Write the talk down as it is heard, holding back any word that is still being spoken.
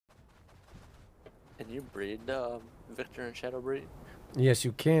Can you breed Victor and Shadowbeak? Yes,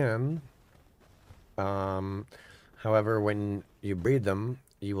 you can. Um, However, when you breed them,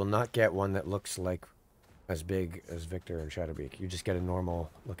 you will not get one that looks like as big as Victor and Shadowbeak. You just get a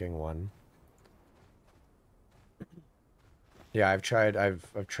normal looking one. Yeah, I've tried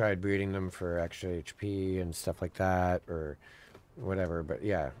breeding them for extra HP and stuff like that or whatever, but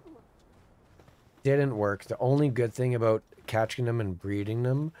yeah, didn't work. The only good thing about catching them and breeding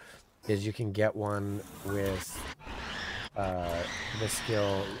them is you can get one with uh, the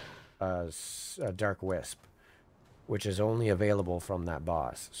skill Dark Wisp, which is only available from that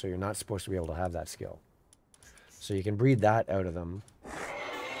boss. So you're not supposed to be able to have that skill. So you can breed that out of them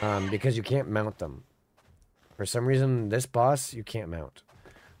because you can't mount them. For some reason, this boss you can't mount.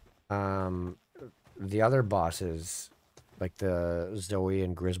 Um, the other bosses, like the Zoe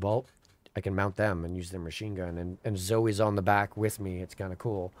and Grisbolt, I can mount them and use their machine gun. And Zoe's on the back with me. It's kind of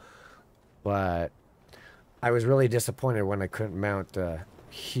cool. But I was really disappointed when I couldn't mount the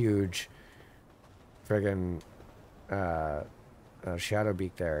huge friggin'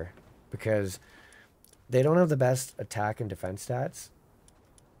 Shadowbeak there. Because they don't have the best attack and defense stats.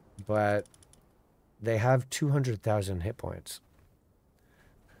 But they have 200,000 hit points.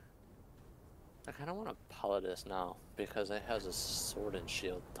 I kind of want to Paladin now because it has a sword and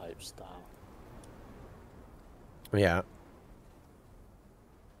shield type style. Yeah.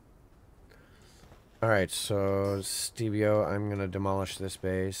 Alright, so Stevio, I'm gonna demolish this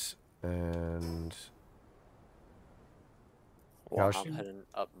base and Well, I'm heading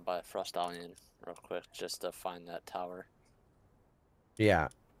up by Frostallion real quick just to find that tower. yeah,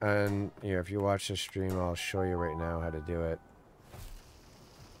 and yeah, if you watch the stream, I'll show you right now how to do it.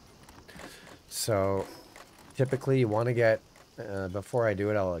 So typically you want to get before I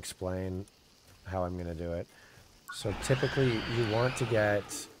do it, I'll explain how I'm gonna do it. So typically you want to get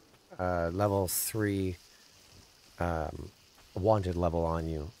level 3 wanted level on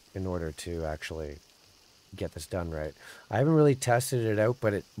you in order to actually get this done right. I haven't really tested it out,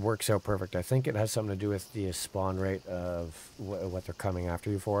 but it works out perfect. I think it has something to do with the spawn rate of what they're coming after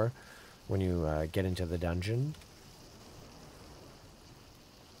you for when you get into the dungeon.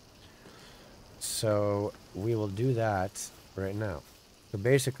 So we will do that right now. So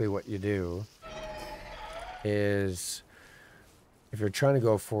basically what you do is if you're trying to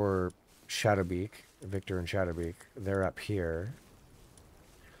go for Shadowbeak, Victor and Shadowbeak, they're up here.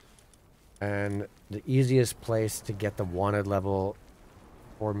 And the easiest place to get the wanted level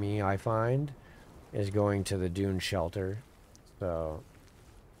for me, I find, is going to the Dune Shelter. So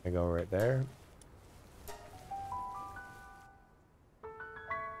I go right there.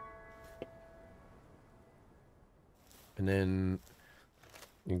 And then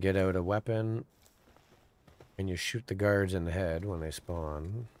you get out a weapon and you shoot the guards in the head when they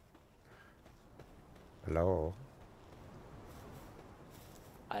spawn. Hello.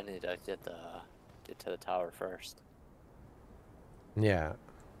 I need to get to the tower first. Yeah.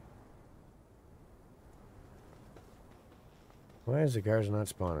 Why is the guards not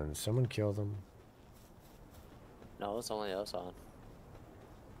spawning? Someone kill them? No, it's only us on.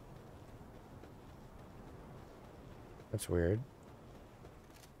 That's weird.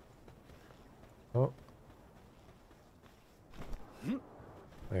 Oh.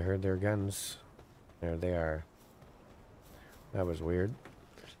 I heard their guns. There they are. That was weird.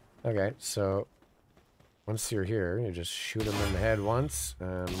 Okay, so once you're here, you just shoot them in the head once,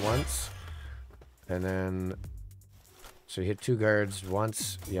 and then so you hit 2 guards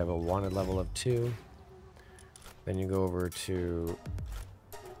once, you have a wanted level of 2. Then you go over to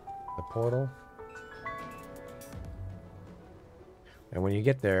the portal. And when you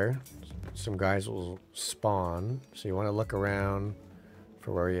get there, some guys will spawn. So you want to look around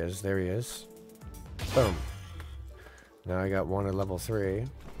for where he is. There he is. Boom. Now I got one at level 3.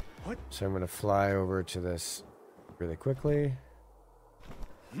 What? So I'm going to fly over to this really quickly.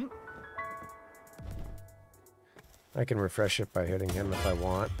 I can refresh it by hitting him if I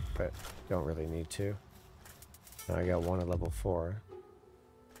want, but don't really need to. Now I got one at level 4.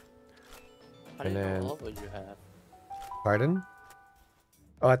 How do you know what level you have? Pardon?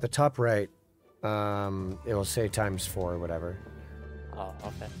 Oh, at the top right, it will say ×4 or whatever. Oh,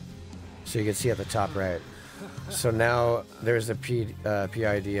 okay. So you can see at the top right. So now there's a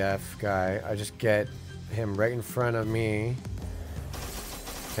PIDF guy. I just get him right in front of me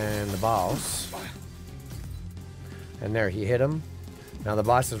and the boss. And there, he hit him. Now the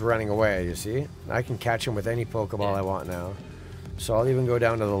boss is running away, you see? I can catch him with any Pokeball I want now. So I'll even go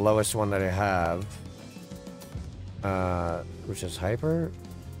down to the lowest one that I have. Which is Hyper?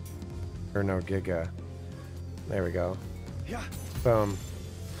 Or no, Giga. There we go. Yeah. Boom.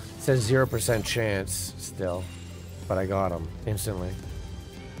 says 0% chance still, but I got him instantly.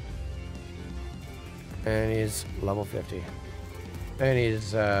 And he's level 50. And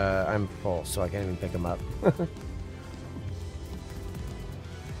he's, I'm full, so I can't even pick him up.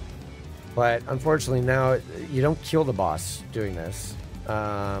 But unfortunately now, you don't kill the boss doing this.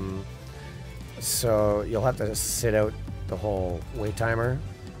 So you'll have to sit out the whole wait timer.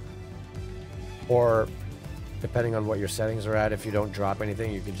 Or, depending on what your settings are at, if you don't drop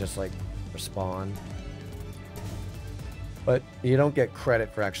anything, you can just, like, respawn. But you don't get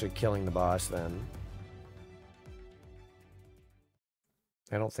credit for actually killing the boss then.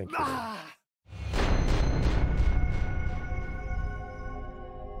 I don't think you do.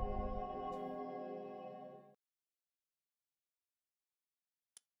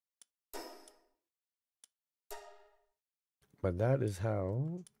 But that is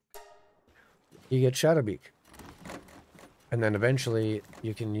how you get Shadowbeak. And then eventually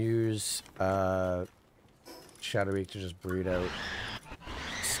you can use Shadowbeak to just breed out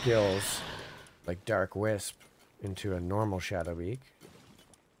skills like Dark Wisp into a normal Shadowbeak.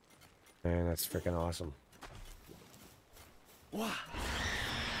 And that's freaking awesome.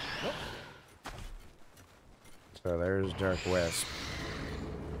 So there's Dark Wisp.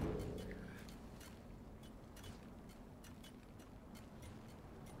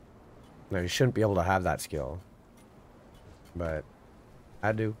 Now you shouldn't be able to have that skill. But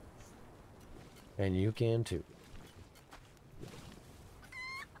I do. And you can too.